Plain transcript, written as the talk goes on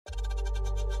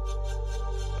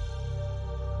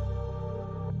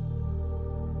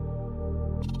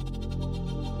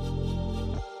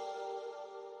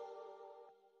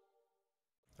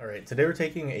Alright, today we're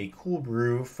taking a cool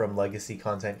brew from legacy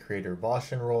content creator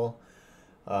Bosch and Roll,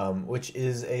 which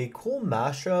is a cool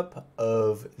mashup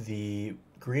of the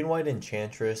green-white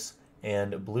Enchantress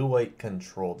and blue-white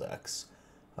control decks.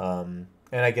 And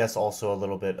I guess also a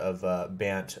little bit of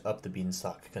Bant up the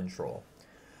Beanstalk control.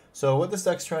 So what this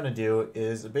deck's trying to do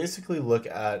is basically look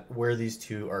at where these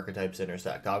two archetypes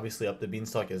intersect. Obviously, Up the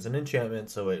Beanstalk is an enchantment,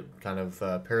 so it kind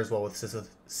of pairs well with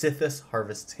Sithis,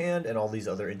 Harvest's Hand, and all these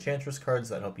other Enchantress cards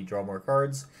that help you draw more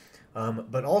cards.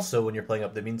 But also, when you're playing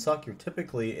Up the Beanstalk, you're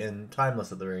typically, in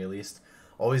Timeless at the very least,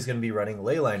 always going to be running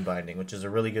Leyline Binding, which is a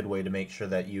really good way to make sure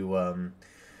that you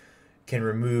can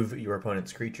remove your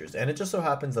opponent's creatures. And it just so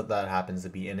happens that that happens to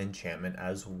be an enchantment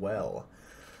as well.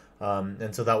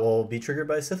 And so that will be triggered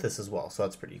by Sithis as well, so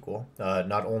that's pretty cool.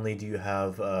 Not only do you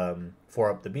have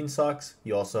 4 Up the Beanstalks,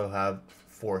 you also have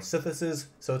 4 Sithises,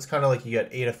 so it's kind of like you get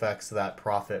 8 effects that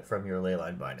profit from your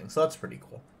Leyline Binding, so that's pretty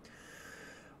cool.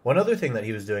 One other thing that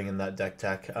he was doing in that deck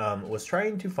tech was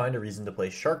trying to find a reason to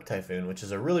play Shark Typhoon, which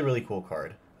is a really, really cool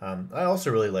card. I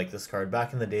also really like this card.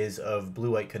 Back in the days of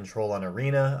blue-white control on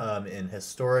Arena, in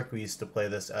Historic, we used to play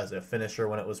this as a finisher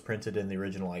when it was printed in the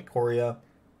original Ikoria.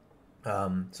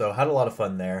 So had a lot of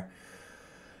fun there.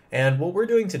 And what we're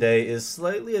doing today is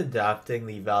slightly adapting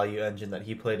the value engine that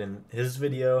he played in his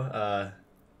video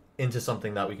into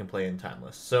something that we can play in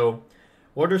Timeless. So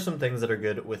what are some things that are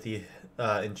good with the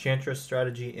Enchantress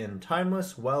strategy in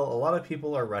Timeless? Well, a lot of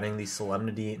people are running the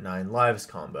Solemnity 9 Lives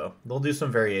combo. They'll do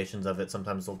some variations of it.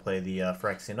 Sometimes they'll play the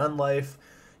Phyrexian Unlife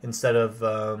instead of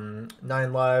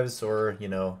 9 Lives, or, you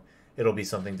know, it'll be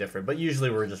something different. But usually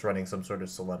we're just running some sort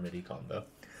of Solemnity combo.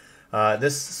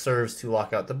 This serves to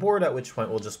lock out the board, at which point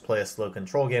we'll just play a slow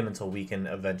control game until we can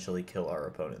eventually kill our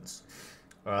opponents.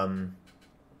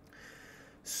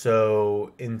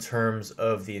 So in terms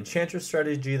of the Enchantress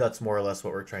strategy, that's more or less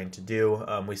what we're trying to do.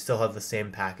 We still have the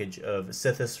same package of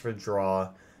Sithis for draw,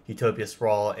 Utopia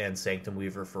Sprawl, and Sanctum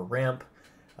Weaver for ramp,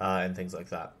 and things like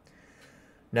that.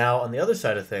 Now, on the other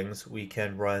side of things, we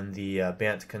can run the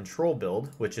Bant control build,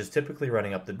 which is typically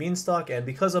running Up the Beanstalk, and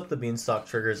because Up the Beanstalk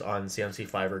triggers on CMC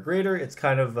 5 or greater, it's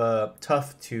kind of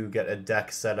tough to get a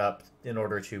deck set up in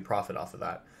order to profit off of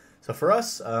that. So for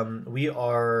us, we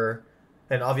are,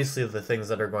 and obviously the things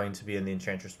that are going to be in the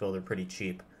Enchantress build are pretty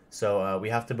cheap, so we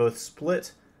have to both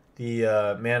split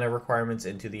the mana requirements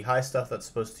into the high stuff that's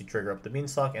supposed to trigger Up the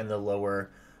Beanstalk and the lower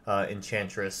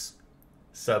Enchantress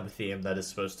sub-theme that is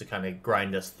supposed to kind of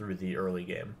grind us through the early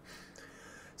game.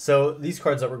 So these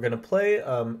cards that we're going to play,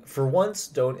 for once,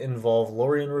 don't involve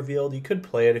Lorien Revealed. You could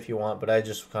play it if you want, but I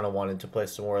just kind of wanted to play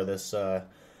some more of this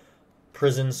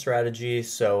prison strategy,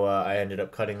 so I ended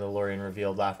up cutting the Lorien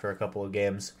Revealed after a couple of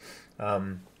games.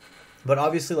 But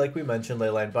obviously, like we mentioned,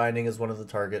 Leyline Binding is one of the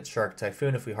targets. Shark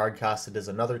Typhoon, if we hardcast it, is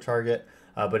another target.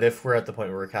 But if we're at the point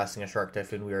where we're casting a Shark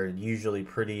Typhoon, we are usually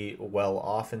pretty well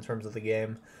off in terms of the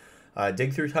game.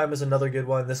 Dig Through Time is another good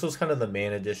one. This was kind of the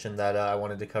main addition that I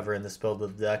wanted to cover in this build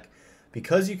of the deck.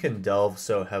 Because you can delve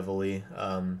so heavily,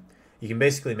 you can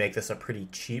basically make this a pretty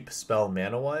cheap spell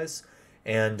mana-wise,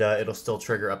 and it'll still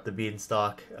trigger Up the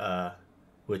Beanstalk,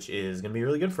 which is going to be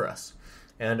really good for us.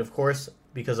 And of course,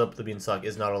 because Up the Beanstalk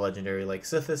is not a legendary like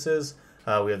Sithis is,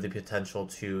 we have the potential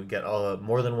to get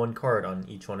more than one card on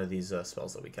each one of these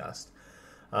spells that we cast.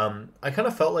 I kind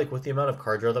of felt like with the amount of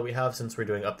card draw that we have, since we're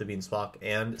doing Up the Beanstalk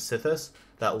and Sithis,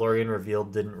 that Lorien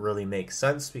Revealed didn't really make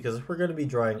sense, because if we're going to be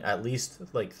drawing at least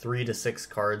like 3 to 6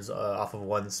 cards off of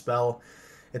one spell,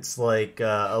 it's like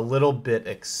a little bit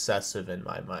excessive in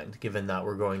my mind, given that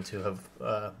we're going to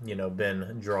have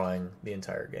been drawing the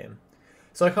entire game.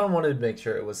 So I kind of wanted to make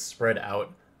sure it was spread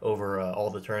out over all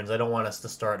the turns. I don't want us to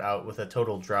start out with a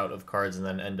total drought of cards and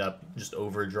then end up just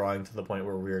overdrawing to the point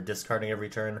where we're discarding every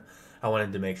turn. I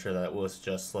wanted to make sure that it was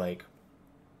just like,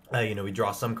 we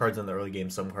draw some cards in the early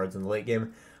game, some cards in the late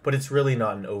game, but it's really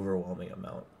not an overwhelming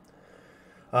amount.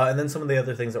 And then some of the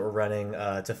other things that we're running,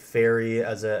 Teferi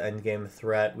as an endgame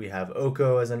threat, we have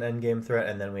Oko as an endgame threat,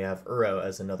 and then we have Uro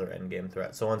as another endgame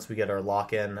threat. So once we get our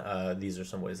lock-in, these are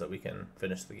some ways that we can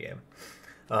finish the game.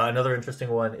 Another interesting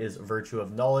one is Virtue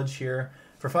of Knowledge here.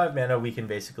 For 5 mana, we can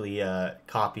basically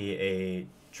copy a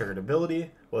triggered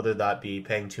ability, whether that be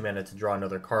paying 2 mana to draw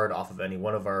another card off of any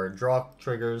one of our draw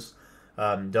triggers.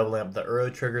 Double Amp the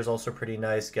Uro trigger is also pretty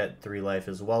nice, get 3 life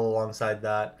as well alongside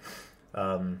that.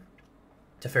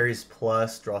 Teferi's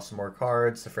Plus, draw some more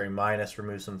cards. Teferi Minus,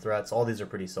 remove some threats. All these are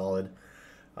pretty solid.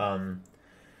 Yeah,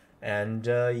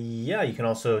 you can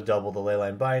also double the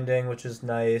Leyline Binding, which is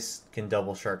nice. Can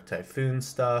double Shark Typhoon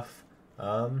stuff.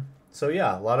 So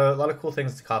yeah, a lot of cool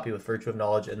things to copy with Virtue of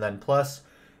Knowledge. And then plus,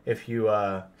 if you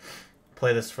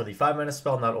play this for the 5 mana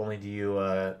spell, not only do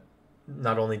you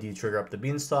not only do you trigger up the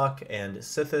Beanstalk and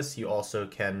Sithis, you also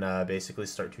can basically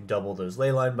start to double those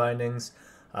Leyline Bindings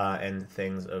and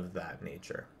things of that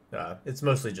nature. It's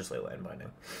mostly just Leyline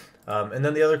Binding. And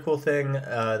then the other cool thing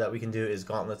that we can do is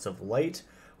Gauntlets of Light,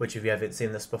 which if you haven't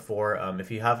seen this before, if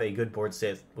you have a good board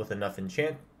state with enough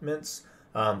enchantments,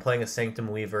 playing a Sanctum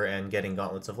Weaver and getting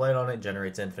Gauntlets of Light on it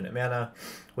generates infinite mana,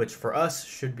 which for us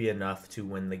should be enough to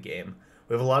win the game.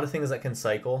 We have a lot of things that can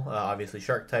cycle. Obviously,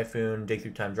 Shark Typhoon, Dig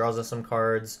Through Time draws us some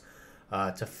cards.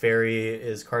 Teferi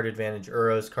is card advantage,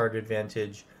 Uro's card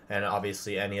advantage, and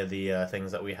obviously any of the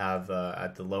things that we have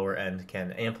at the lower end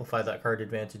can amplify that card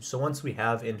advantage. So once we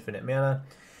have infinite mana,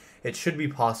 it should be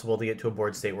possible to get to a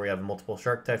board state where you have multiple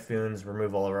Shark Typhoons,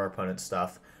 remove all of our opponent's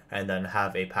stuff, and then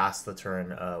have a pass the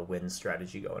turn win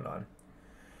strategy going on.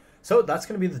 So that's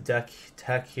going to be the deck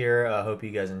tech here. I hope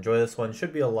you guys enjoy this one.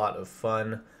 Should be a lot of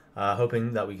fun.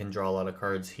 Hoping that we can draw a lot of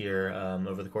cards here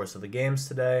over the course of the games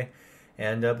today.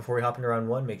 And before we hop into round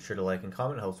one, make sure to like and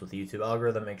comment. It helps with the YouTube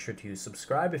algorithm. Make sure to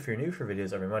subscribe if you're new for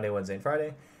videos every Monday, Wednesday, and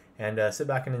Friday. And sit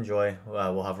back and enjoy.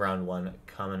 We'll have round one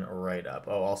coming right up.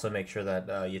 Oh, also make sure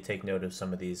that you take note of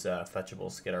some of these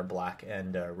fetchables. Get our black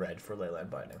and red for Leyline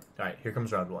Binding. All right, here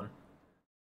comes round one.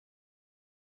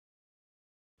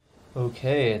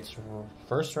 Okay, it's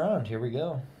first round. Here we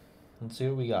go. Let's see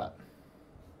what we got.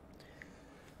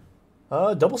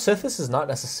 Double Sithis is not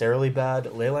necessarily bad.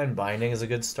 Leyline Binding is a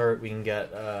good start. We can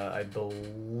get, I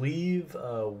believe,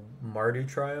 Mardu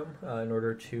Triumph in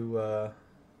order to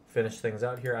finish things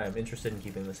out here. I am interested in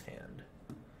keeping this hand.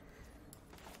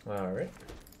 Alright.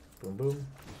 Boom, boom.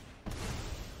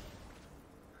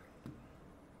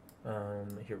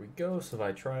 Here we go.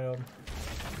 Savai Triumph.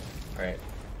 Alright.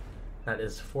 That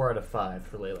is 4 out of 5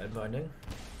 for Leyline Binding.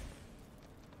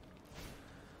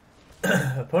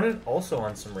 Opponent also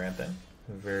on some ramping.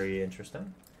 Very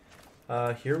interesting.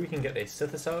 Here we can get a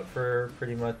Sithis out for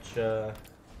pretty much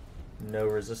no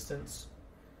resistance.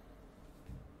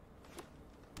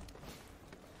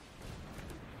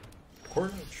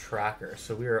 Important Tracker.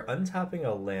 So we are untapping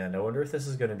a land. I wonder if this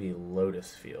is going to be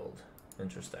Lotus Field.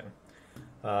 Interesting.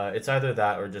 It's either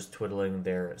that or just twiddling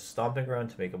their Stomping Ground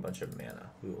to make a bunch of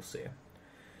mana. We will see.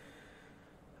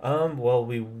 Well,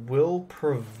 we will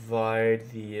provide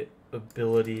the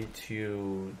ability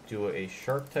to do a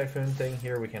Shark Typhoon thing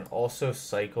here. We can also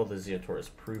cycle the Zeotor's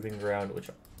Proving Ground, which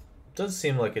does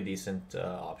seem like a decent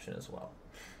option as well.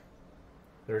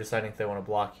 They're deciding if they want to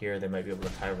block here. They might be able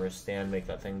to tie over a stand, make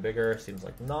that thing bigger. Seems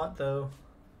like not, though.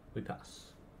 We pass.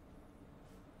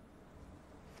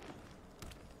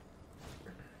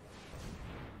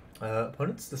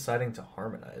 Opponent's deciding to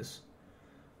Harmonize.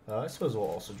 I suppose we'll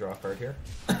also draw a card here.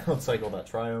 Let's cycle that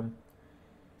Triumph.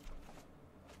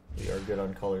 We are good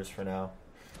on colors for now.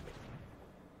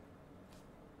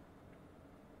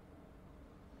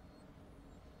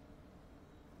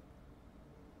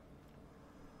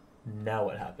 Now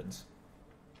what happens?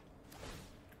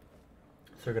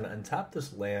 So we're going to untap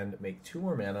this land, make 2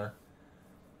 more mana,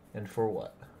 and for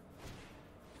what?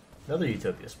 Another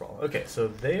Utopia Sprawl. Okay, so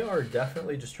they are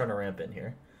definitely just trying to ramp in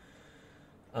here.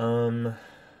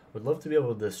 Would love to be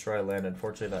able to destroy land.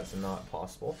 Unfortunately, that's not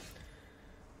possible.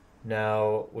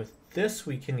 Now, with this,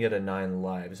 we can get a 9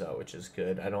 lives out, which is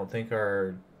good. I don't think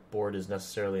our board is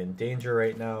necessarily in danger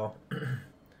right now.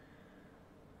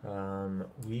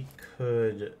 We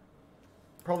could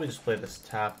probably just play this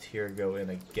tapped here, go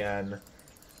in again.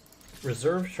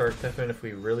 Reserve Shark Typhoon if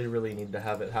we really, really need to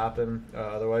have it happen.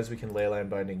 Otherwise, we can Leyline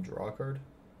Binding, draw a card.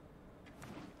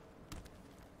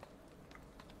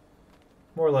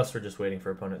 More or less, we're just waiting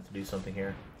for opponent to do something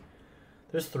here.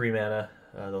 There's 3 mana.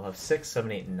 They'll have 6,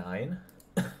 7, 8, 9.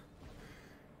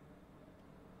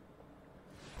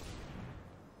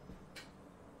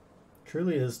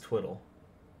 Truly is Twiddle.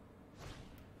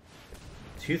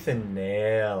 Tooth and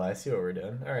Nail. I see what we're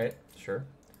doing. Alright, sure.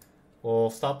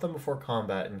 We'll stop them before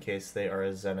combat in case they are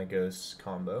a Xenagos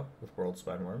combo with World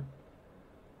Spineworm.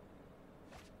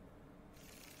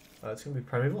 It's going to be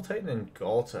Primeval Titan and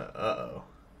Galta. Uh-oh.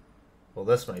 Well,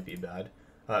 this might be bad.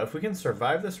 If we can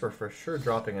survive this, we're for sure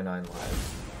dropping a 9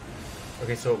 lives.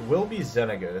 Okay, so it will be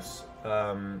Xenagos.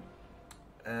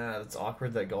 It's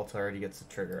awkward that Galta already gets the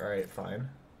trigger. Alright, fine.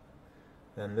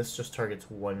 And this just targets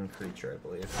 1 creature, I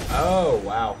believe. Oh,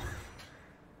 wow.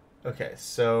 Okay,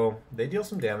 so they deal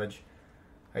some damage.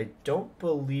 I don't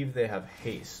believe they have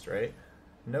haste, right?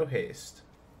 No haste.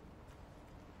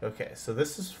 Okay, so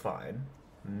this is fine.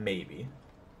 Maybe.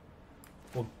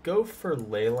 We'll go for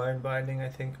Leyline Binding, I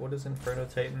think. What does Inferno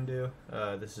Titan do?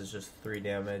 This is just 3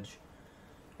 damage.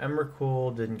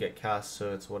 Emrakul didn't get cast,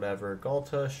 so it's whatever.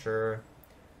 Galta, sure.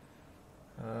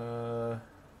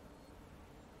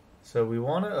 So we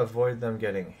want to avoid them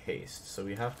getting haste, so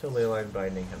we have to Leyline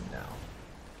Binding him now.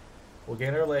 We'll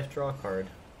gain our life draw card.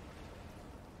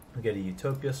 We get a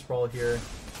Utopia Sprawl here,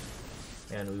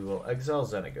 and we will exile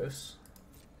Xenagos.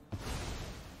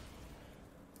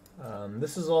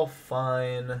 This is all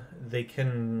fine. They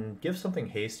can give something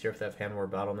haste here if they have Hand War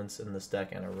Battlements in this deck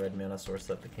and a red mana source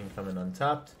that can come in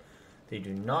untapped. They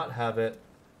do not have it.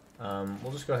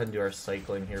 We'll just go ahead and do our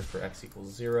cycling here for x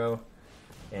equals 0.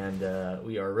 And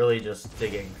we are really just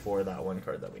digging for that one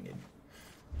card that we need.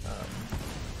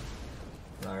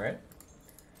 Alright.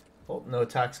 Well, no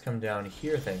attacks come down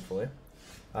here, thankfully.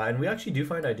 And we actually do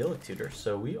find Idyllic Tutor,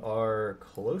 so we are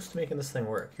close to making this thing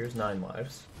work. Here's 9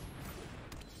 lives.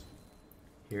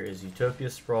 Here is Utopia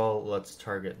Sprawl. Let's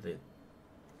target the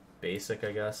basic,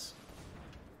 I guess.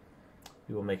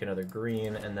 We will make another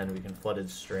green, and then we can Flooded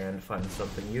Strand, find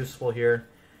something useful here.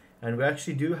 And we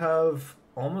actually do have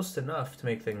almost enough to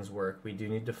make things work. We do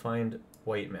need to find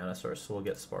white mana source, so we'll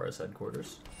get Spara's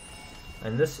Headquarters.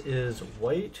 And this is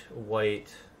white,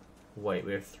 white, white.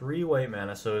 We have 3 white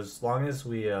mana, so as long as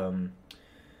we,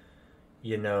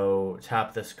 you know,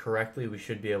 tap this correctly, we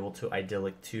should be able to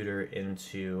Idyllic Tutor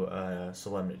into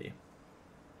Solemnity.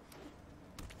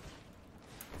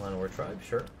 Llanowar Tribe,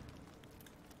 sure.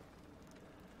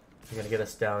 You're going to get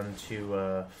us down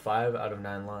to 5 out of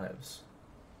 9 lives.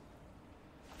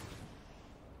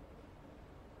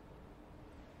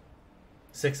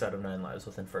 Six out of 9 lives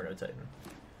with Inferno Titan.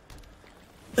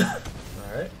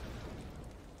 Alright.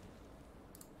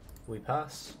 We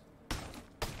pass.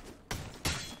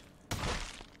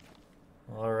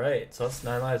 Alright, so that's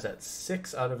 9 lives at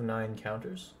 6 out of 9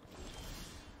 counters.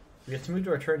 We get to move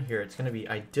to our turn here. It's going to be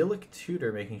Idyllic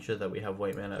Tutor, making sure that we have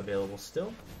white mana available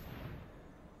still.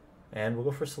 And we'll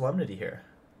go for Solemnity here.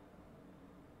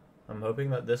 I'm hoping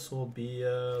that this will be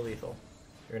lethal.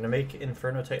 You're going to make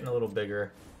Inferno Titan a little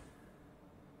bigger.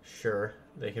 Sure,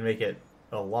 they can make it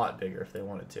a lot bigger if they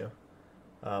wanted to.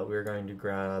 We're going to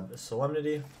grab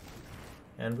Solemnity,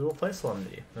 and we will play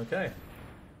Solemnity. Okay.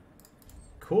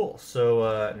 Cool,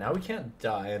 so now we can't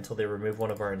die until they remove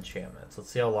one of our enchantments. Let's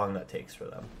see how long that takes for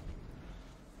them.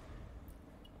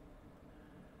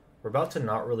 We're about to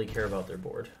not really care about their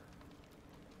board.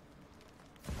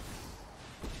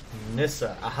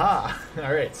 Nissa, aha!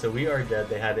 Alright, so we are dead.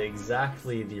 They had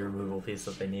exactly the removal piece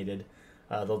that they needed.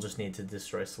 They'll just need to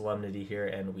destroy Solemnity here,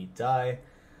 and we die.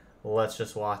 Let's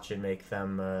just watch and make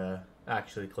them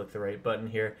actually click the right button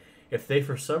here. If they,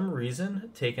 for some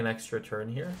reason, take an extra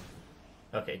turn here...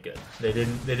 Okay, good. They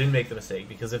didn't make the mistake,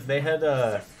 because if they had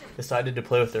decided to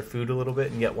play with their food a little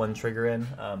bit and get one trigger in,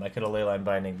 I could have Leyline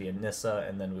Binding the Nissa,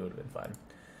 and then we would have been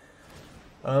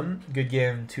fine. Good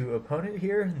game to opponent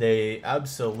here. They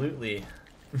absolutely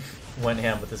went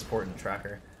ham with this Portent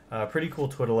Tracker. Pretty cool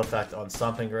twiddle effect on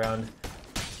Stomping Ground.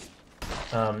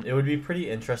 It would be pretty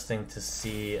interesting to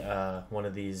see one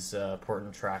of these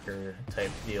Portent Tracker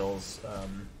type deals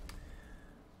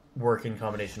work in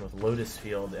combination with Lotus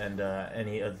Field and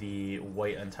any of the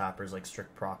white untappers like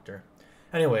Strict Proctor.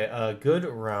 Anyway, good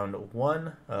round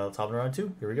 1. Let's hop in round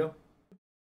 2. Here we go.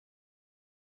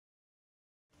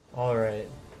 Alright,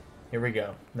 here we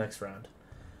go. Next round.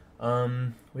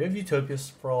 We have Utopia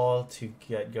Sprawl to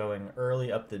get going early.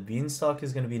 Up the Beanstalk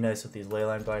is going to be nice with these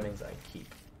Leyline Bindings. I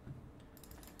keep.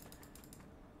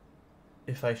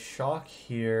 If I shock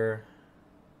here...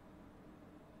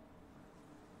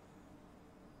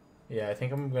 Yeah, I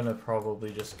think I'm going to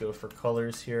probably just go for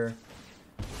colors here.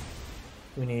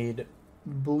 We need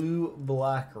blue,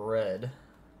 black, red.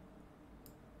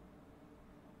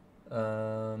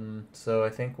 So I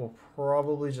think we'll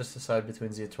probably just decide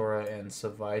between Zeatora and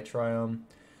Savai Triome.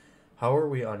 How are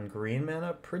we on green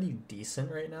mana? Pretty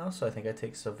decent right now, so I think I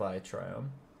take Savai Triome.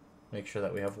 Make sure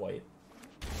that we have white.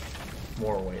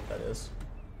 More white, that is.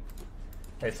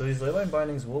 Alright, so these Leyline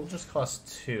Bindings will just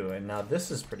cost 2, and now this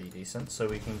is pretty decent, so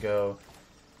we can go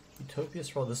Utopia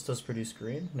Sprawl. This does produce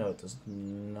green? No, it does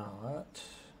not.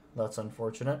 That's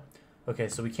unfortunate. Okay,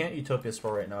 so we can't Utopia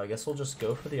Sprawl right now. I guess we'll just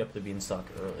go for the Up the Beanstalk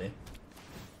early.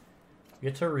 We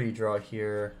get to redraw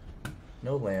here.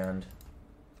 No land.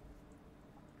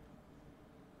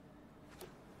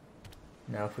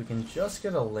 Now if we can just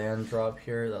get a land drop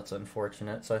here, that's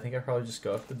unfortunate. So I think I probably just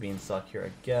go up the Beanstalk here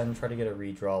again, try to get a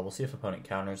redraw. We'll see if opponent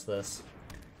counters this.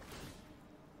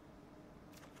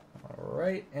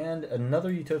 Alright, and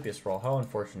another Utopia Sprawl. How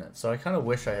unfortunate. So I kind of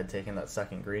wish I had taken that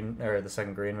second green, or the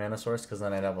second green mana source, because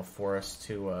then I'd have a forest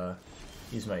to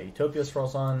use my Utopia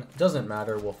Sprawls on. Doesn't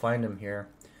matter, we'll find him here.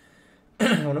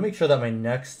 I want to make sure that my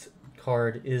next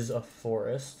card is a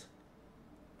forest.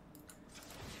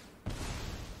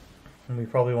 And we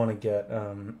probably want to get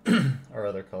our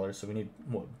other colors. So we need,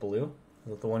 what, blue?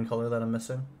 Is that the one color that I'm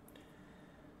missing?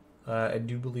 I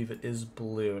do believe it is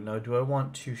blue. Now, do I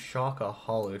want to shock a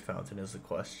hollowed fountain is the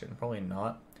question. Probably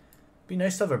not. Be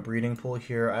nice to have a breeding pool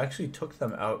here. I actually took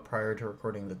them out prior to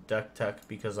recording the deck tech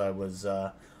because I was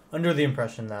under the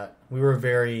impression that we were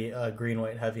very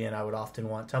green-white heavy and I would often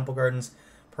want temple gardens.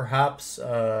 Perhaps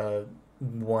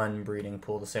one breeding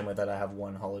pool, the same way that I have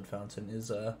one hollowed fountain, is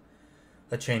a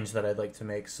change that I'd like to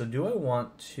make. So do I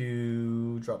want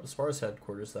to drop the Spar's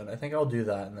headquarters then? I think I'll do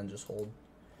that and then just hold.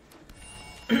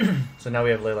 So now we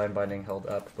have Leyline Binding held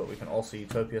up, but we can also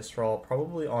Utopia Sprawl,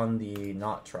 probably on the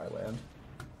not tri-land,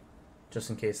 just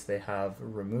in case they have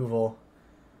removal.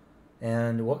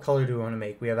 And what color do we want to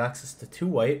make? We have access to 2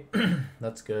 white.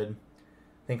 That's good.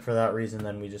 I think for that reason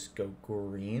then we just go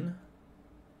green.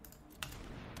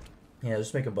 Yeah,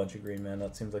 just make a bunch of green, man.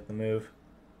 That seems like the move.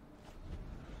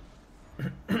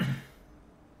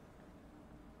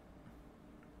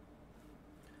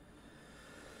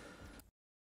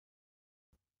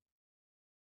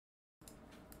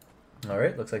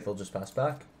 Alright, looks like they'll just pass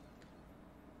back.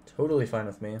 Totally fine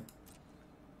with me.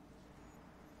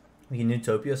 We can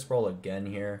Utopia Sprawl again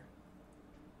here.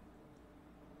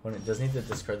 When it does need to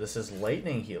discard, this is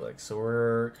Lightning Helix, so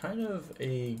we're kind of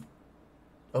a...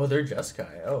 Oh, they're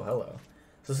Jeskai. Oh, hello.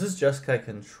 So this is Jeskai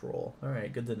control.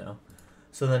 Alright, good to know.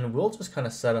 So then we'll just kind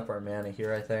of set up our mana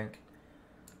here, I think.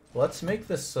 Let's make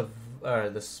this the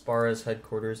Spara's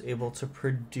headquarters able to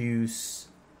produce...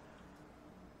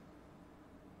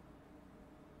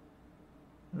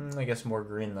 I guess more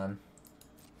green then.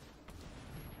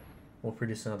 We'll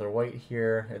produce another white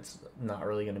here. It's not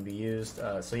really going to be used.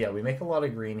 So yeah, we make a lot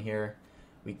of green here.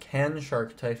 We can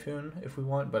Shark Typhoon if we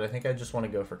want, but I think I just want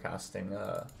to go for casting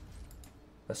a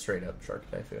straight up Shark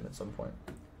Typhoon at some point.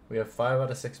 We have 5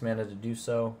 out of 6 mana to do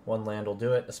so. 1 land will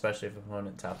do it, especially if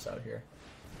opponent taps out here.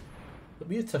 It'll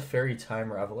be a Teferi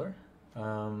Time Reveler.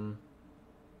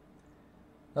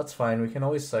 That's fine. We can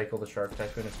always cycle the Shark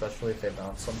Typhoon, especially if they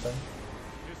bounce something.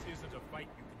 This isn't a fight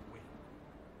you can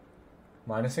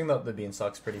win. Minusing the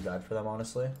Beanstalk's pretty bad for them,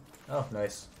 honestly. Oh,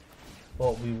 nice.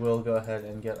 Well, we will go ahead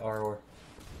and get our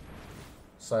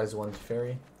size 1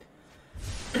 Teferi.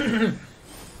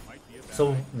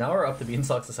 So now we're up. The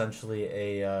Beanstalk's essentially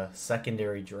a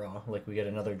secondary draw. Like, we get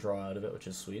another draw out of it, which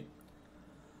is sweet.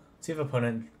 Let's see if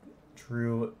opponent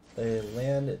drew a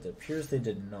land. It appears they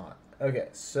did not. Okay,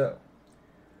 so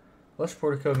Lush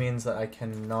Portico means that I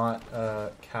cannot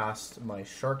cast my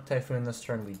Shark Typhoon this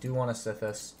turn. We do want a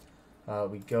Sithis.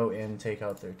 We go in, take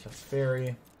out their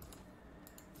Teferi.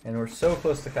 And we're so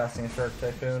close to casting a Shark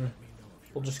Typhoon.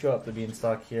 We'll just go up the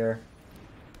Beanstalk here.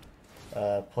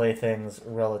 Play things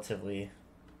relatively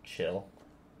chill.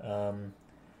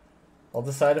 I'll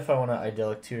decide if I want to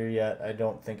Idyllic Tutor yet. I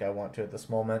don't think I want to at this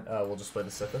moment. We'll just play the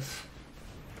Sithis.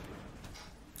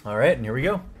 Alright, and here we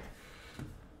go.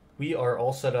 We are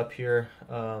all set up here.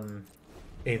 A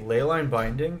Leyline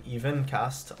Binding, even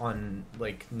cast on,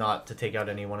 like, not to take out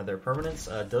any one of their permanents,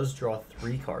 does draw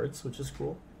 3 cards, which is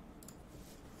cool.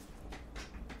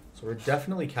 So we're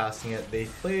definitely casting it. They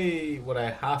play what I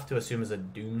have to assume is a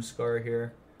Doomscar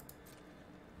here.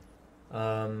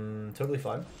 Totally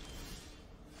fine.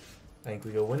 I think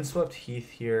we go Windswept Heath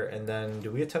here, and then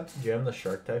do we attempt to jam the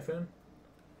Shark Typhoon?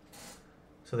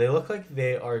 So they look like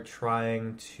they are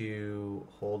trying to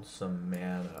hold some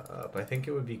mana up. I think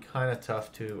it would be kind of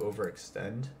tough to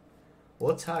overextend.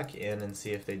 We'll attack in and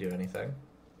see if they do anything.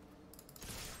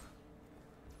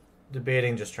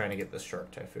 Debating just trying to get this Shark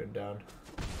Typhoon down.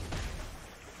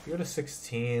 Go to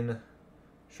 16.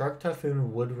 Shark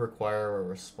Typhoon would require a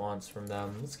response from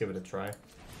them. Let's give it a try.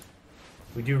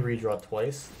 We do redraw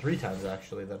twice. 3 times,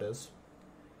 actually, that is.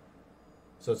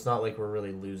 So it's not like we're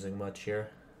really losing much here.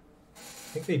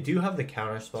 I think they do have the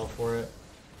counterspell for it.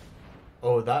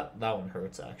 Oh, that one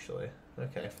hurts, actually.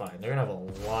 Okay, fine. They're going to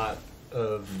have a lot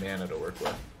of mana to work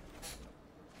with.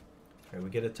 Alright, we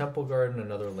get a Temple Garden,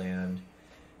 another land,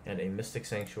 and a Mystic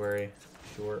Sanctuary.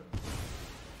 Sure.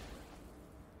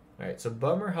 Alright, so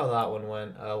bummer how that one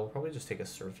went. We'll probably just take a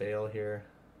Surveil here.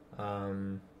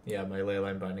 Yeah, my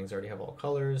Leyline Bindings already have all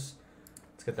colors.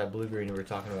 Let's get that blue-green we were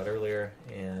talking about earlier,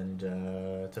 and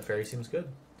Teferi seems good.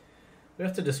 We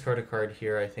have to discard a card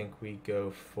here. I think we go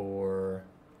for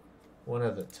one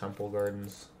of the Temple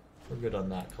Gardens. We're good on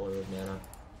that color of mana.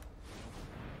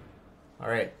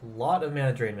 Alright, a lot of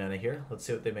mana drain mana here. Let's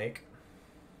see what they make.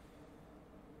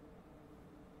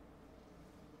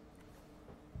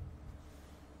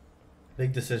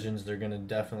 Big decisions, they're going to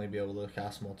definitely be able to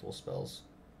cast multiple spells.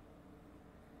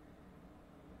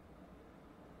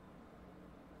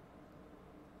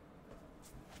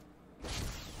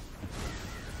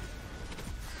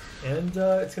 And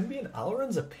it's going to be an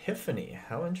Alrund's Epiphany.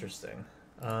 How interesting.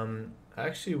 I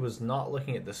actually was not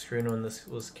looking at the screen when this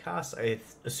was cast. I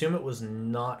assume it was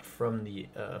not from the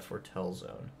Foretell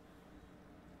zone.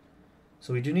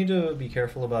 So we do need to be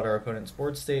careful about our opponent's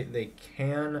board state. They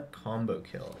can combo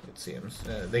kill, it seems.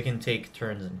 They can take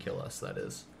turns and kill us, that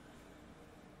is.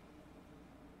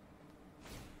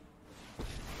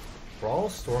 Brawl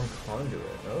Storm Conduit.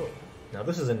 Oh, now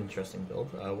this is an interesting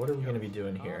build. What are we going to be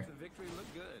doing here?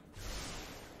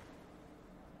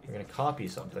 We're going to copy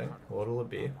something. What will it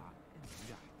be?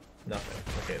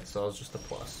 Nothing. Okay, so that was just a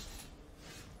plus.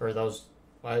 Or that was...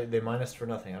 Why they minus for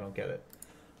nothing? I don't get it.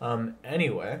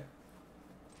 Anyway.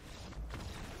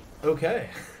 Okay.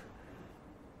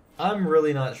 I'm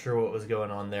really not sure what was going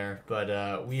on there,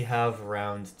 but we have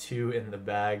round 2 in the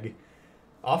bag.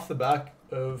 Off the back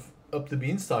of Up the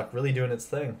Beanstalk really doing its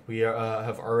thing. We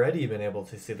have already been able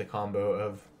to see the combo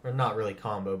of, or not really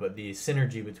combo, but the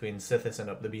synergy between Sithis and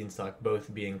Up the Beanstalk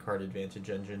both being card advantage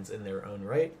engines in their own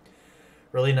right.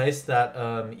 Really nice that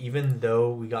even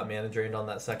though we got mana drained on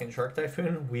that second Shark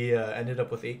Typhoon, we ended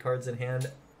up with 8 cards in hand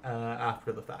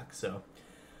after the fact. So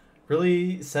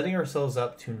really setting ourselves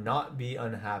up to not be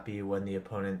unhappy when the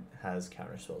opponent has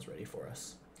counterspells ready for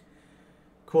us.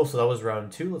 Cool, so that was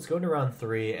round 2. Let's go into round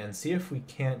 3 and see if we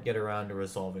can't get around to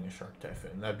resolving a Shark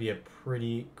Typhoon. That'd be a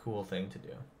pretty cool thing to do.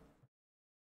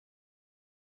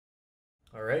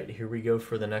 Alright, here we go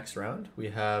for the next round. We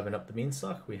have an Up the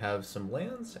Beanstalk, we have some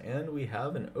lands, and we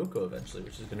have an Oko eventually,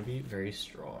 which is going to be very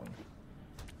strong.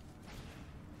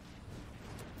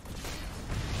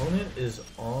 Opponent is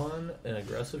on an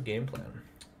aggressive game plan.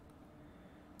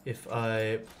 If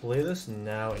I play this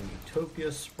now in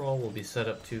Utopia Sprawl, we'll be set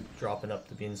up to drop an Up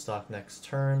the Beanstalk next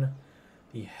turn.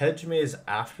 The Hedge Maze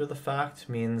after the fact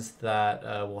means that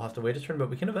we'll have to wait a turn,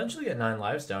 but we can eventually get 9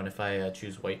 lives down if I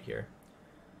choose white here.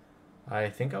 I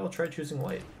think I will try choosing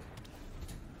white.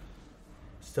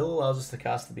 Still allows us to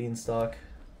cast the Beanstalk.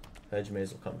 Hedge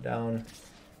Maze will come down.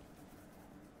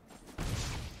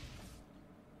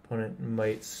 Opponent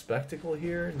might Spectacle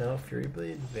here. No, Fury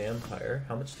Blade, Vampire.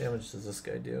 How much damage does this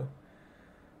guy do?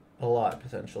 A lot,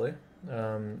 potentially.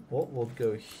 Well, we'll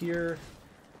go here.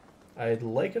 I'd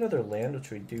like another land,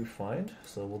 which we do find.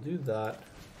 So we'll do that.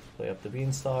 Play Up the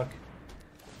Beanstalk.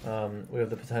 We have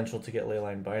the potential to get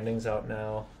Leyline Bindings out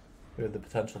now. We have the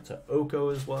potential to Oko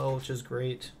as well, which is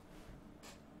great.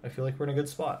 I feel like we're in a good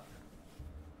spot.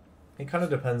 It kind of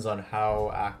depends on how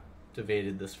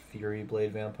activated this Fury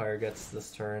Blade Vampire gets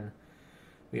this turn.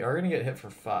 We are going to get hit for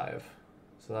 5,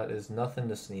 so that is nothing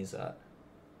to sneeze at.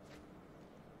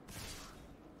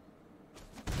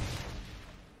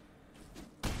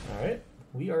 Alright,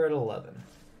 we are at 11.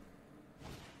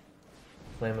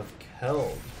 Flame of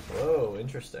Keld. Whoa,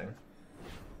 interesting.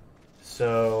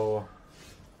 So,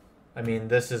 I mean,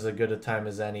 this is as good a time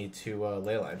as any to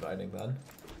Leyline Binding then.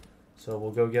 So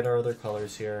we'll go get our other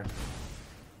colors here.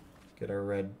 Get our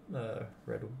red,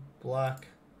 black.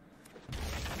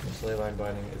 This Leyline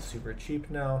Binding is super cheap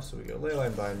now, so we go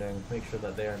Leyline Binding. Make sure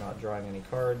that they are not drawing any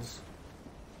cards.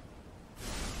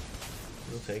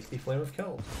 We'll take the Flame of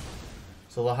Keld.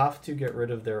 So they'll have to get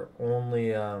rid of their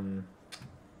only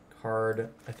card.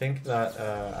 I think that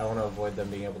I want to avoid them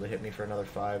being able to hit me for another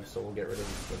 5, so we'll get rid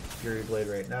of the Fury Blade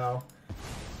right now.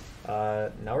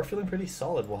 Now we're feeling pretty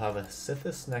solid. We'll have a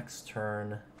Sithis next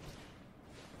turn.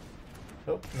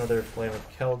 Oh, another Flame of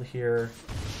Keld here.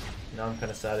 Now I'm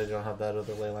kind of sad I don't have that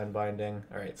other Leyline Binding.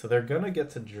 Alright, so they're going to get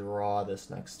to draw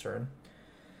this next turn.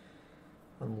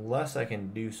 Unless I can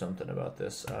do something about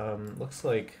this. Looks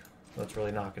like that's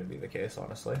really not going to be the case,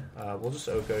 honestly. We'll just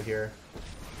Oko here.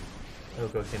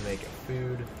 Oko can make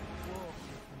food.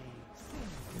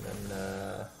 And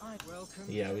then,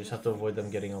 yeah, we just have to avoid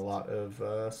them getting a lot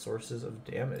of sources of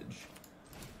damage.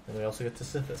 And we also get to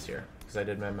Sithis here, because I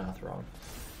did my math wrong.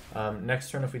 Next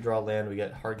turn, if we draw land, we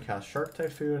get Hardcast Shark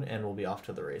Typhoon, and we'll be off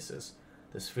to the races.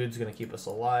 This food's going to keep us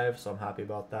alive, so I'm happy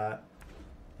about that.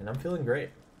 And I'm feeling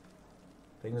great.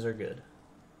 Things are good.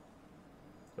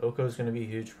 Oko's going to be a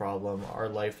huge problem. Our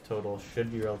life total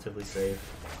should be relatively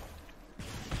safe.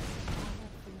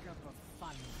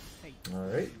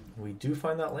 Alright, we do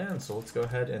find that land, so let's go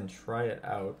ahead and try it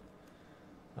out.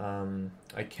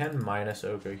 I can minus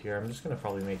Oko here. I'm just going to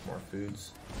probably make more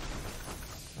foods.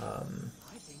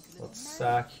 Let's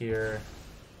sack here.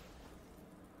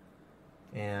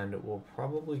 And we'll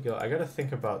probably go... I gotta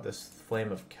think about this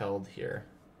Flame of Keld here.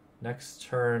 Next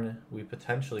turn, we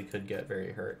potentially could get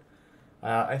very hurt.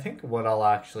 I think what I'll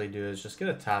actually do is just get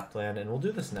a tapped land, and we'll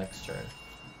do this next turn.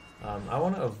 I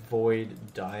want to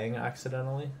avoid dying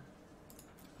accidentally.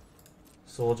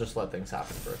 So we'll just let things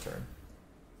happen for a turn.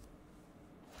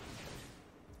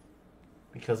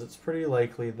 because it's pretty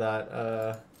likely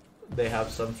that they have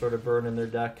some sort of burn in their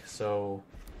deck, so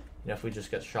you know, if we just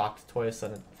get shocked twice,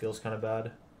 then it feels kind of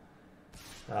bad.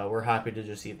 We're happy to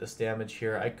just eat this damage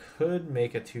here. I could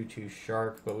make a 2/2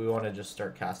 Shark, but we want to just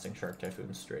start casting Shark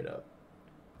Typhoon straight up.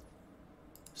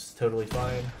 It's totally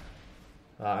fine.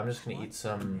 I'm just going to eat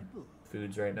some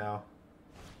foods right now.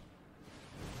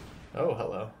 Oh,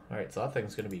 hello. Alright, so that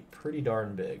thing's going to be pretty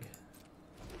darn big.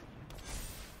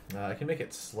 I can make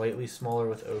it slightly smaller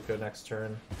with Oko next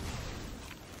turn.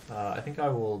 I think I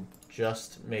will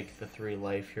just make the 3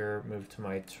 life here, move to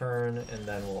my turn, and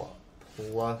then we'll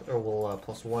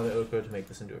plus 1 Oko to make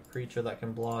this into a creature that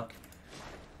can block.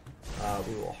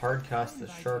 We will hard cast the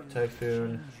Shark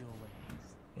Typhoon,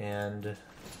 and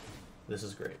this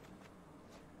is great.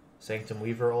 Sanctum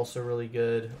Weaver also really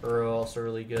good, Uro also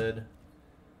really good.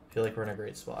 I feel like we're in a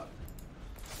great spot.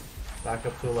 Back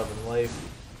up to 11 life,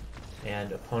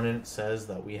 and opponent says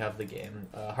that we have the game.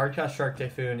 Hardcast Shark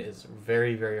Typhoon is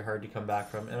very, very hard to come back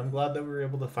from, and I'm glad that we were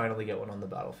able to finally get one on the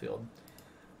battlefield.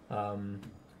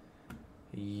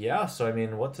 Yeah, so I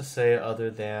mean, what to say other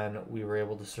than we were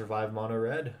able to survive mono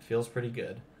red? Feels pretty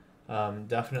good.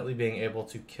 Definitely being able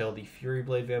to kill the Fury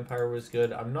Blade Vampire was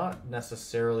good. I'm not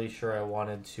necessarily sure I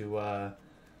wanted to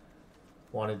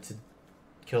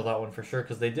kill that one for sure,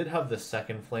 because they did have the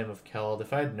second Flame of Keld.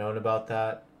 If I had known about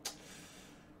that,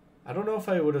 I don't know if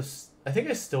I would have... I think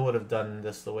I still would have done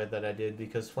this the way that I did,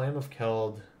 because Flame of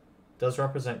Keld does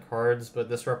represent cards, but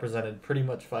this represented pretty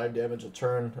much 5 damage a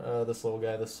turn, this little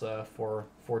guy, this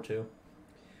 4/2.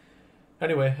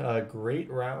 Anyway, great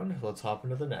round. Let's hop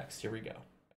into the next. Here we go.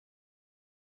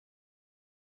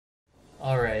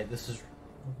 Alright, this is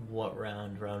what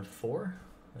round? Round 4?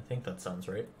 I think that sounds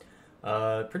right.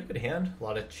 Pretty good hand. A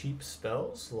lot of cheap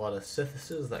spells, a lot of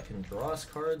Sithuses that can draw us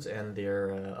cards, and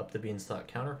their up the beanstalk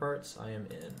counterparts. I am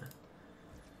in.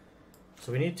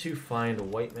 So we need to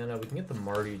find white mana. We can get the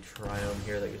Marty Triome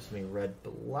here. That gives me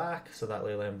red-black, so that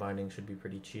Leyline Binding should be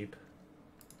pretty cheap.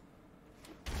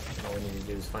 And all we need to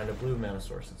do is find a blue mana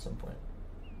source at some point.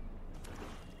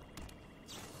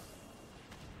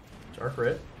 Dark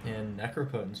Writ and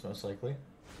Necropotence, most likely.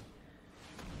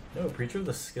 No, Preacher of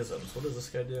the Schisms. What does this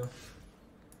guy do?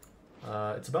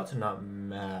 It's about to not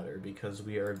matter, because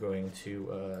we are going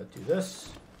to do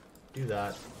this, do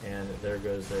that, and there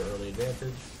goes their early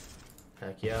advantage.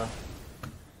 Heck yeah.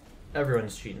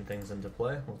 Everyone's cheating things into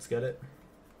play. Let's get it.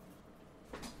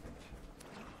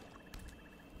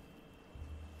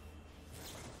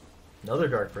 Another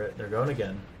Dark Writ. They're going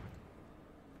again.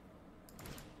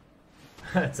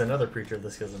 It's another Preacher of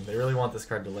the Schism. They really want this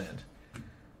card to land.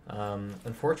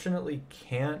 Unfortunately,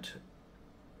 can't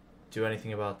do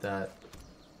anything about that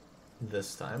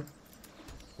this time.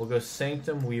 We'll go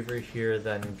Sanctum Weaver here,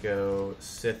 then go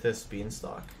Sithis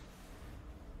Beanstalk.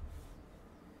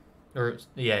 Or,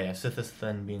 yeah, Sithis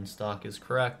then Beanstalk is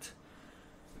correct.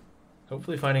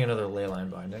 Hopefully finding another Leyline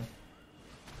Binding.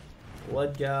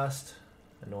 Bloodghast.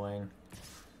 Annoying.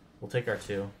 We'll take our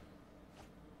 2.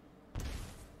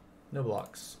 No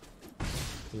blocks.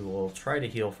 We will try to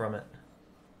heal from it.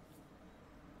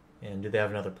 And do they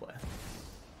have another play?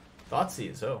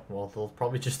 Thoughtseize. Oh, well, they'll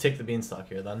probably just take the Beanstalk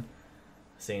here then,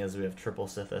 seeing as we have triple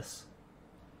Sithis.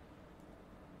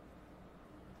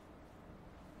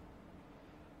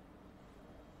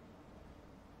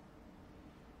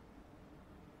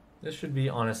 This should be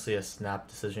honestly a snap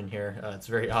decision here. It's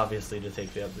very obviously to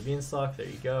take the Beanstalk. There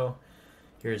you go.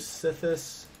 Here's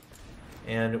Sithis.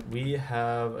 And we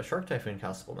have a Shark Typhoon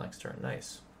castable next turn.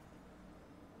 Nice.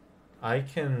 I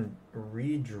can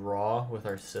redraw with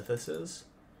our Sithuses.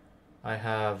 I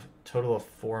have a total of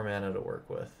 4 mana to work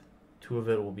with. 2 of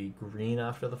it will be green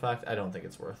after the fact. I don't think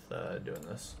it's worth doing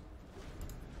this.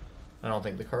 I don't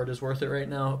think the card is worth it right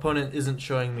now. Opponent isn't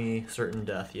showing me certain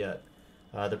death yet.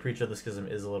 The Preacher of the Schism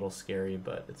is a little scary,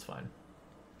 but it's fine.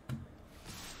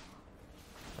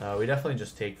 We definitely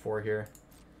just take 4 here.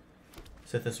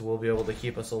 Sithis will be able to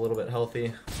keep us a little bit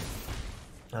healthy.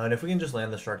 And if we can just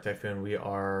land the Shark Typhoon, we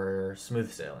are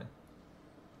smooth sailing.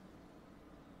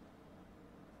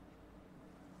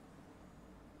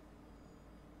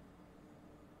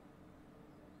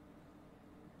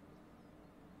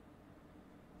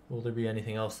 Will there be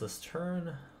anything else this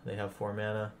turn? They have 4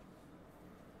 mana.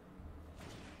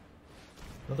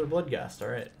 Another Bloodghast,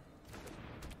 alright.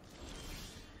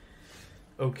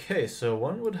 Okay, so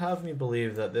one would have me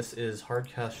believe that this is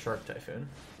hardcast Shark Typhoon.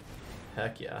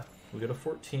 Heck yeah. We go to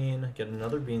 14, get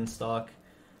another Beanstalk,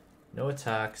 no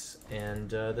attacks, and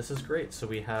this is great. So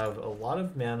we have a lot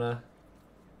of mana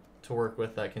to work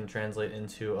with that can translate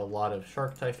into a lot of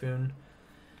Shark Typhoon.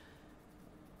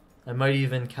 I might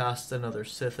even cast another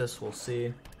Sithis, we'll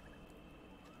see.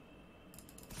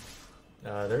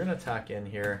 They're going to attack in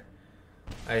here.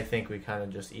 I think we kind of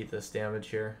just eat this damage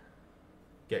here.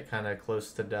 Get kind of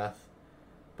close to death.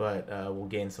 But we'll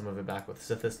gain some of it back with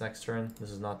Sithis next turn.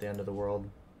 This is not the end of the world.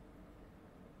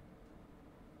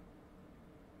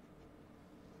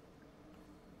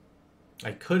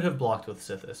 I could have blocked with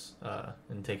Sithis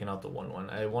and taken out the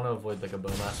 1/1. I want to avoid like a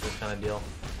Bowmaster kind of deal.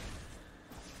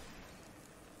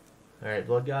 Alright,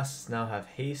 Bloodghasts now have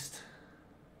haste.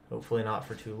 Hopefully not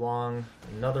for too long.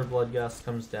 Another Bloodghast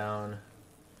comes down.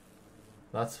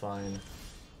 That's fine.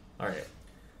 Alright.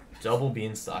 Double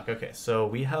Beanstalk. Okay, so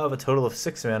we have a total of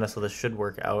 6 mana, so this should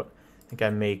work out. I think I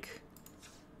make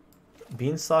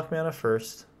Beanstalk mana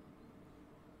first.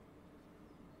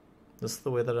 This is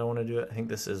the way that I want to do it. I think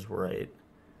this is right.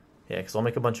 Yeah, because I'll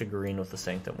make a bunch of green with the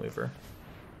Sanctum Weaver.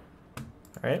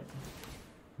 Alright.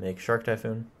 Make Shark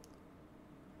Typhoon.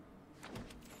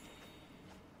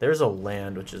 There's a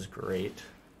land, which is great.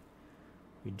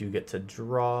 We do get to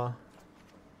draw.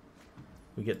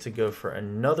 We get to go for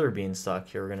another Beanstalk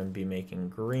here. We're going to be making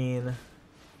green.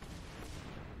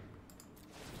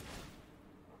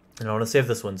 And I want to save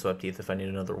this Windswept Heath if I need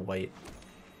another white.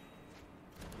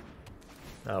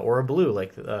 Or a blue,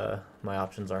 like my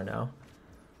options are now.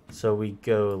 So we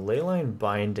go Leyline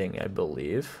Binding, I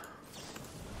believe.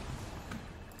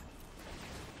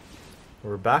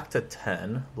 We're back to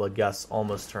 10. Bloodghasts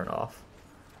almost turn off.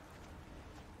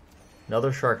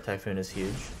 Another Shark Typhoon is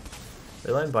huge.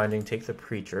 Leyline Binding, take the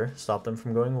Preacher, stop them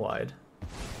from going wide.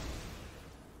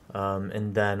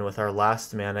 And then with our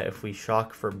last mana, if we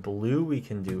shock for blue, we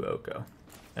can do Oko.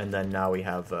 And then now we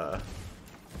have a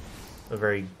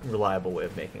very reliable way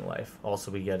of making life.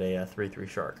 Also, we get a 3/3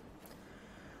 Shark.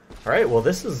 Alright, well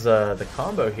this is the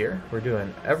combo here. We're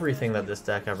doing everything that this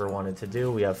deck ever wanted to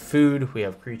do. We have food, we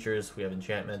have creatures, we have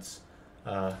enchantments.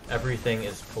 Everything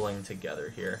is pulling together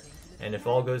here. And if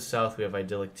all goes south, we have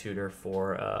Idyllic Tutor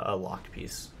for a locked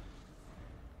piece.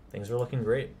 Things are looking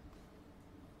great.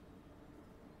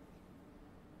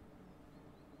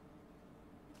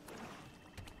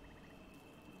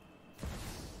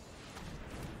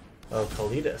 Oh,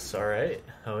 Kalidas, alright.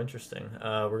 How interesting.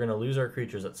 We're going to lose our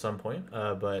creatures at some point,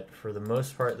 but for the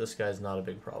most part, this guy's not a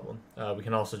big problem. We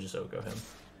can also just Oko him.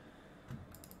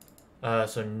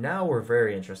 So now we're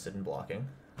very interested in blocking.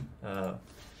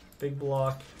 Big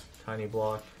block, tiny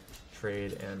block,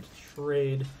 trade, and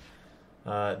trade.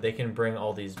 They can bring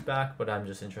all these back, but I'm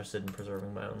just interested in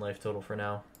preserving my own life total for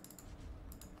now.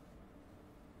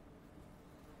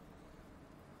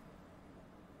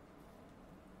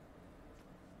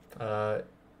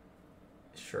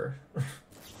 Sure.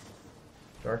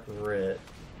 Dark Writ.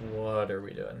 What are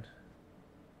we doing?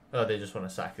 Oh, they just want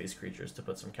to sack these creatures to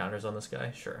put some counters on this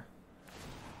guy? Sure.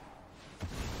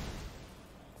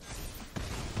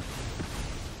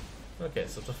 Okay,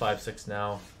 so it's a 5/6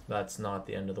 now. That's not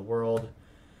the end of the world.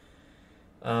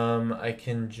 I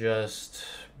can just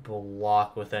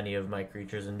block with any of my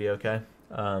creatures and be okay.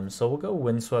 So we'll go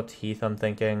Windswept Heath, I'm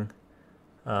thinking.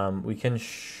 We can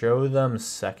show them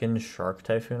second Shark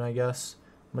Typhoon, I guess.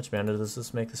 How much mana does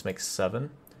this make? This makes 7.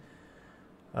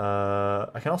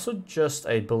 I can also just,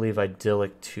 I believe,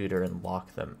 Idyllic Tutor and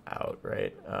lock them out,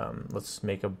 right? Let's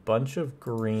make a bunch of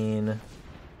green.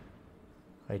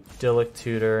 Idyllic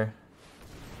Tutor.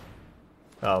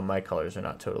 Oh, my colors are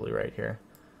not totally right here.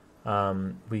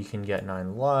 We can get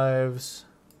 9 lives.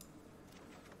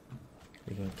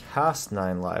 We can cast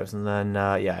 9 lives, and then,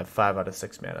 yeah, I have 5 out of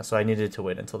 6 mana, so I needed to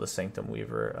wait until the Sanctum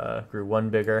Weaver grew 1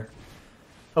 bigger.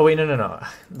 Oh, wait, no.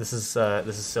 This is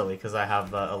silly, because I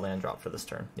have a land drop for this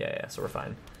turn. Yeah, so we're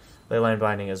fine. Leyline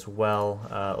Binding as well.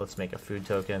 Let's make a food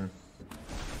token.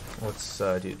 Let's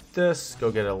do this,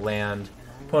 go get a land.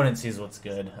 Opponent sees what's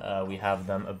good. We have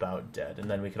them about dead,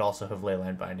 and then we could also have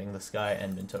Leyline Binding this guy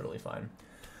and been totally fine.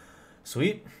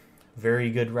 Sweet.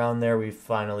 Very good round there. We've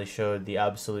finally showed the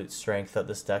absolute strength that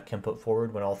this deck can put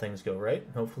forward when all things go right.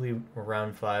 Hopefully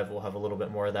round 5 we'll have a little bit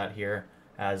more of that here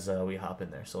as we hop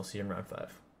in there. So I'll see you in round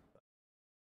 5.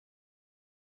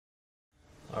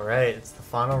 Alright, it's the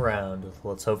final round.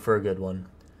 Let's hope for a good one.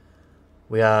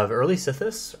 We have early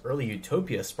Sithis, early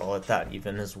Utopia Sprawl at that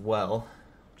even as well,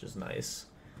 which is nice.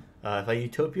 If I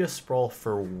Utopia Sprawl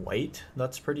for white,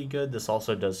 that's pretty good. This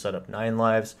also does set up 9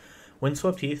 lives.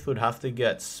 Windswept Heath would have to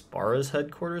get Spara's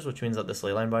headquarters, which means that this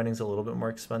Leyline Binding is a little bit more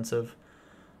expensive.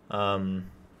 I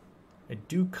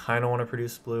do kind of want to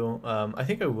produce blue. I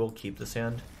think I will keep this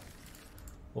hand.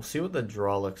 We'll see what the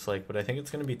draw looks like, but I think it's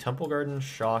going to be Temple Garden,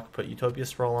 Shock, put Utopia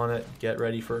Sprawl on it, get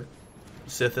ready for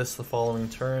Sithis the following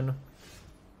turn.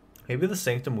 Maybe the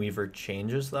Sanctum Weaver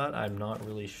changes that, I'm not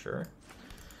really sure.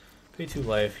 Pay 2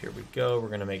 life, here we go. We're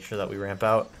going to make sure that we ramp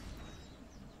out.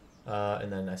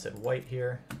 And then I said white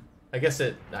here. I guess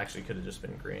it actually could have just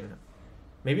been green.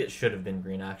 Maybe it should have been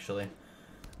green, actually.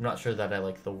 I'm not sure that I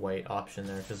like the white option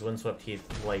there, because Windswept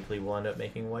Heath likely will end up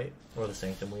making white, or the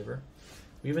Sanctum Weaver.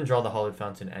 We even draw the Hollowed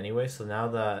Fountain anyway, so now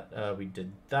that we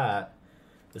did that,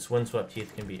 this Windswept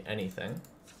Heath can be anything.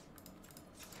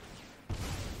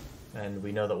 And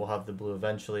we know that we'll have the blue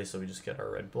eventually, so we just get our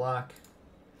red-black.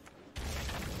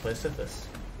 Play Sithis.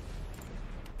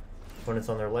 When it's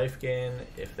on their life gain,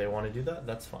 if they want to do that,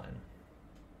 that's fine.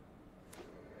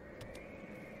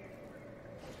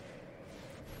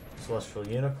 Celestial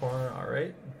Unicorn,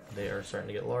 alright. They are starting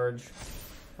to get large.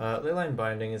 Leyline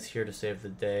Binding is here to save the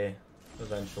day,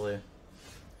 eventually.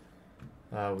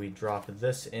 We drop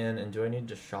this in, and do I need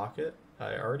to shock it?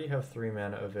 I already have 3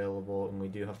 mana available, and we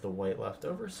do have the white left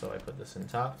over, so I put this in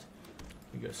tapped.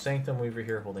 We go Sanctum Weaver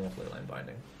here, holding up Leyline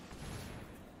Binding.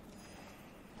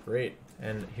 Great.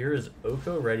 And here is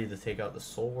Oko ready to take out the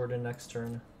Soul Warden next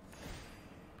turn.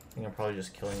 I think I'm probably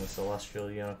just killing the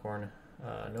Celestial Unicorn.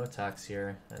 No attacks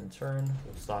here. End turn.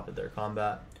 We'll stop at their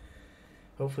combat.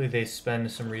 Hopefully they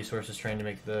spend some resources trying to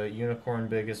make the Unicorn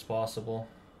big as possible.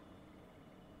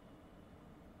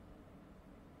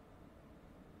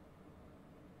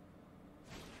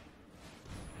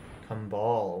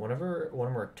 Kumbal. Whenever one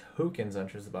of our tokens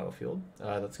enters the battlefield,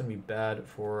 that's going to be bad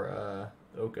for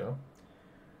Oko.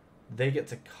 They get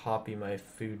to copy my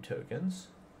food tokens,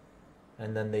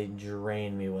 and then they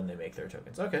drain me when they make their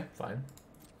tokens. Okay, fine.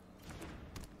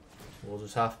 We'll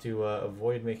just have to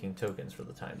avoid making tokens for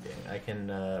the time being. I can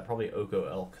probably Oko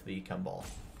Elk the Kumbal.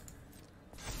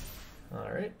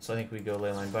 Alright, so I think we go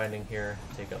Leyline Binding here,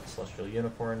 take out the Celestial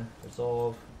Unicorn,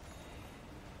 resolve.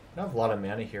 I don't have a lot of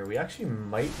mana here. We actually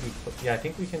might be... Yeah, I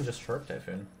think we can just Shark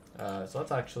Typhoon. So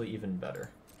that's actually even better.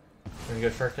 We're going to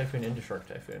go Shark Typhoon into Shark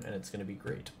Typhoon, and it's going to be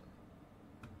great.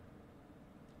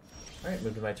 Alright,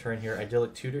 move to my turn here.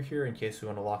 Idyllic Tutor here in case we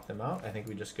want to lock them out. I think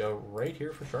we just go right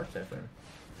here for Shark Typhoon.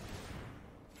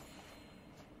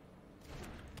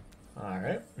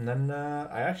 Alright, and then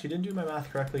I actually didn't do my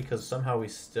math correctly because somehow we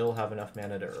still have enough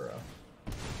mana to Uro.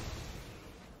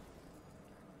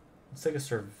 Let's take a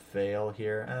Surveil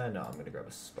here. No, I'm going to grab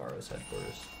a Sparrow's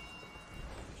Headquarters.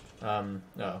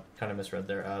 Oh, kind of misread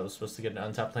there. I was supposed to get an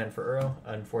untapped land for Uro.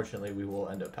 Unfortunately, we will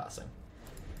end up passing.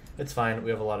 It's fine.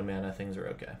 We have a lot of mana. Things are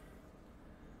okay.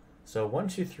 So 1,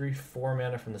 2, 3, 4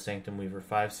 mana from the Sanctum Weaver.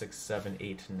 5, 6, 7,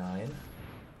 8, 9.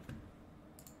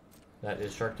 That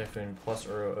is Shark Typhoon plus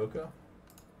Uro Oko.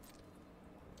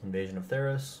 Invasion of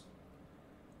Theros.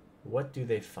 What do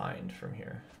they find from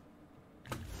here?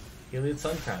 Heliod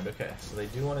Suncrowned. Okay, so they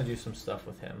do want to do some stuff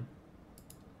with him.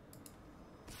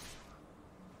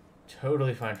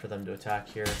 Totally fine for them to attack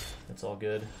here. It's all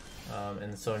good.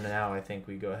 And so now I think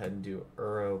we go ahead and do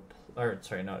Uro, or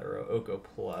sorry, not Uro, Oko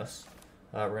plus.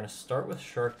 We're going to start with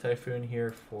Shark Typhoon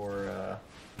here for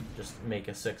just make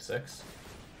a 6/6.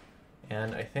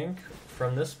 And I think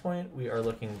from this point we are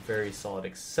looking very solid,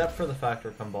 except for the fact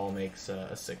where Kumbal makes a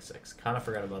 6/6. Kind of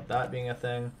forgot about that being a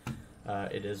thing.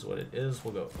 It is what it is.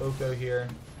 We'll go Oko here.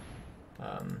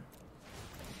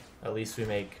 At least we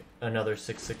make another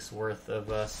 6/6 worth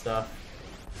of stuff.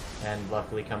 And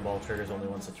luckily Kumbal triggers only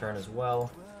once a turn as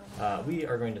well. We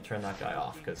are going to turn that guy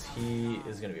off because he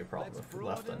is going to be a problem if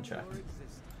left unchecked.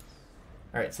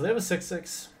 Alright, so they have a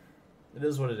 6/6. It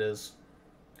is what it is.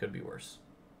 Could be worse.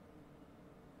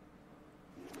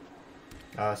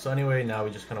 So anyway, now we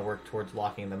just kind of work towards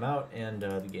locking them out, and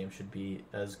the game should be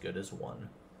as good as won.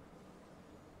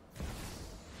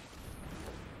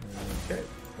 Okay,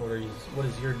 what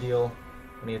is your deal?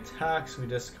 When he attacks, we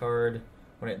discard.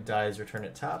 When it dies, return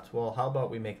it tapped. Well, how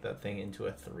about we make that thing into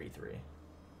a 3/3?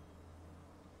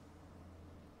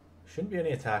 Shouldn't be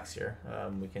any attacks here.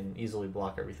 We can easily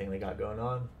block everything they got going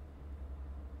on.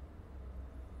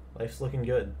 Life's looking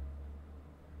good.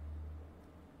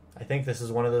 I think this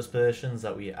is one of those positions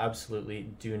that we absolutely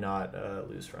do not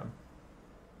lose from.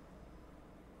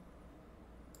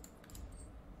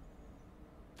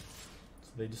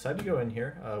 So they decide to go in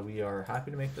here. We are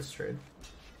happy to make this trade.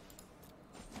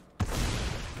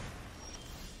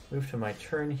 Move to my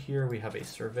turn here. We have a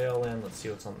Surveil land. Let's see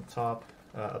what's on the top.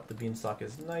 Up the Beanstalk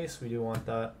is nice. We do want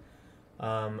that.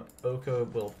 Oko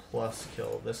will plus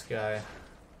kill this guy.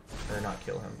 Or not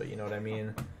kill him, but you know what I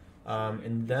mean.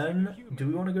 And then, do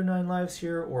we want to go 9 lives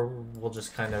here, or we'll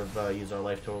just kind of use our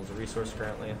life total as a resource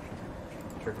currently?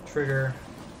 Trigger.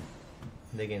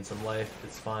 They gain some life,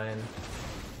 it's fine.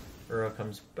 Uro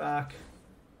comes back.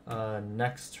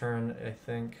 Next turn, I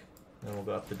think. Then we'll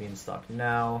go up the Beanstalk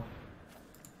now.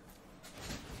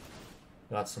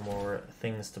 Got some more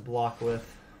things to block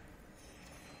with.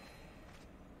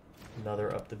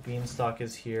 Another Up the Beanstalk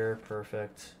is here.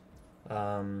 Perfect.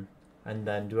 And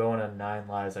then do I want a 9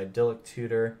 lives Idyllic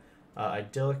Tutor?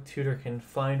 Idyllic Tutor can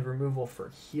find removal for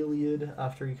Heliod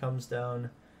after he comes down.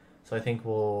 So I think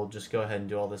we'll just go ahead and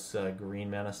do all this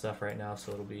green mana stuff right now.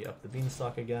 So it'll be Up the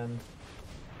Beanstalk again.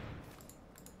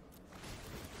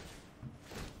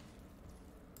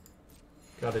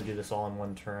 Got to do this all in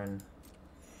one turn in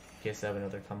case I have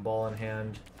another Kumbal in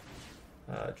hand.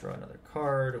 Draw another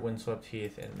card, Windswept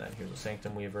Heath, and then here's a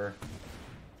Sanctum Weaver.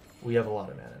 We have a lot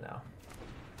of mana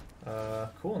now.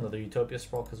 Cool, another Utopia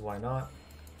Sprawl, because why not?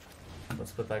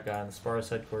 Let's put that guy in the Sparrows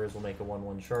headquarters. We'll make a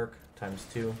 1/1 shark,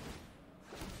 ×2.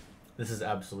 This is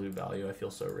absolute value. I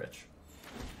feel so rich.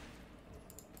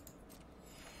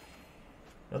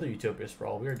 Another Utopia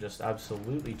Sprawl. We are just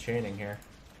absolutely chaining here.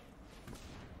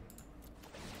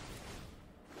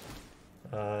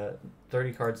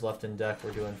 30 cards left in deck.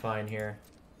 We're doing fine here.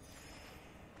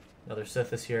 Another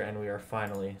Sith is here, and we are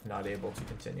finally not able to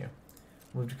continue.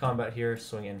 Move to combat here,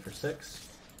 swing in for 6.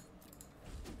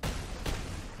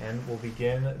 And we'll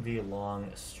begin the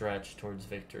long stretch towards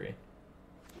victory.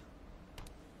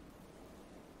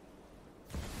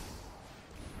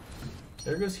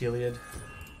 There goes Heliod.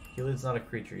 Heliod's not a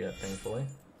creature yet, thankfully.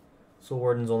 Soul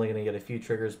Warden's only going to get a few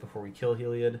triggers before we kill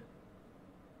Heliod.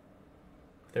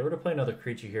 If they were to play another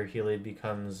creature here, Heliod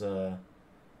becomes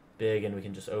big and we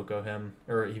can just Oko him.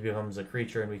 Or he becomes a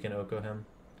creature and we can Oko him.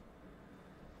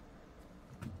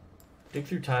 Dig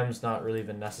Through Time's not really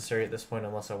even necessary at this point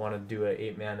unless I want to do a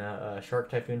 8 mana Shark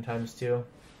Typhoon ×2.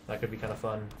 That could be kind of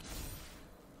fun.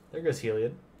 There goes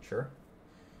Heliod. Sure.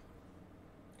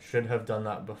 Should have done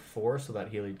that before so that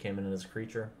Heliod came in as a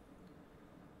creature.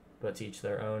 But to each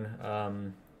their own. I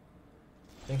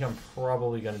think I'm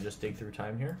probably going to just Dig Through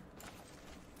Time here.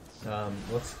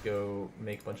 Let's go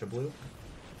make a bunch of blue.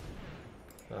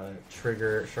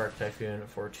 Trigger Shark Typhoon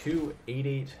for 2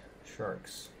 8/8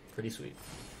 sharks. Pretty sweet.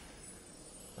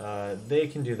 They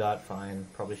can do that fine.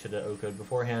 Probably should have Oko'd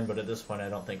beforehand, but at this point I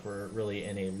don't think we're really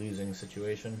in a losing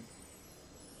situation.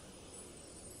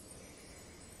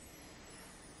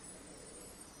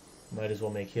 Might as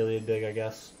well make Heliod big, I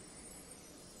guess.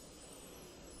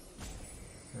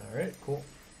 Alright, cool.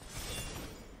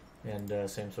 And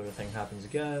same sort of thing happens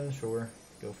again. Sure,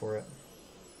 go for it.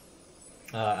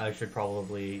 I should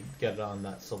probably get on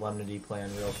that Solemnity plan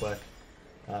real quick.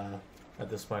 At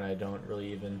this point, I don't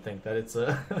really even think that it's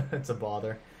a it's a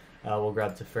bother. We'll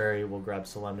grab Teferi, we'll grab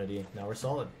Solemnity. Now we're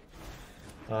solid.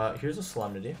 Here's a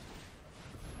Solemnity.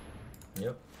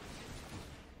 Yep.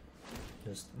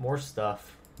 Just more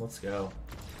stuff. Let's go.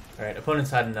 Alright, opponents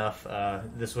had enough.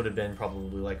 This would have been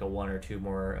probably like a 1 or 2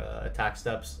 more attack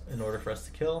steps in order for us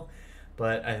to kill.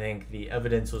 But I think the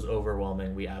evidence was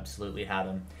overwhelming. We absolutely had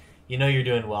him. You know you're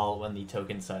doing well when the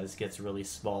token size gets really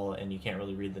small and you can't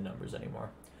really read the numbers anymore.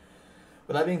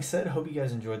 With that being said, hope you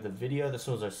guys enjoyed the video. This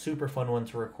was a super fun one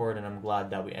to record, and I'm glad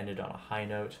that we ended on a high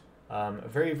note. A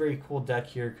very, very cool deck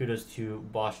here. Kudos to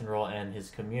Bosch and Roll and his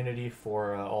community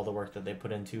for all the work that they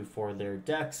put into for their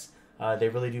decks. They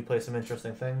really do play some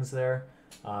interesting things there.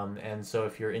 And so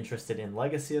if you're interested in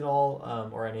Legacy at all,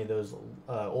 or any of those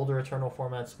older Eternal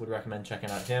formats, would recommend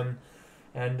checking out him.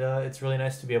 And it's really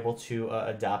nice to be able to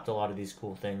adapt a lot of these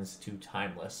cool things to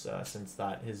Timeless, since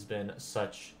that has been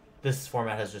such... This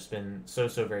format has just been so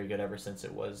very good ever since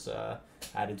it was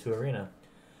added to Arena.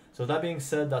 So with that being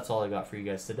said, that's all I got for you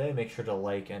guys today. Make sure to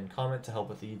like and comment to help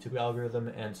with the YouTube algorithm,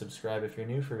 and subscribe if you're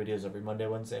new for videos every Monday,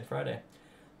 Wednesday, and Friday.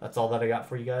 That's all that I got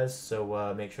for you guys,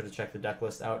 so make sure to check the deck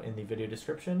list out in the video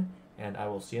description, and I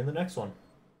will see you in the next one.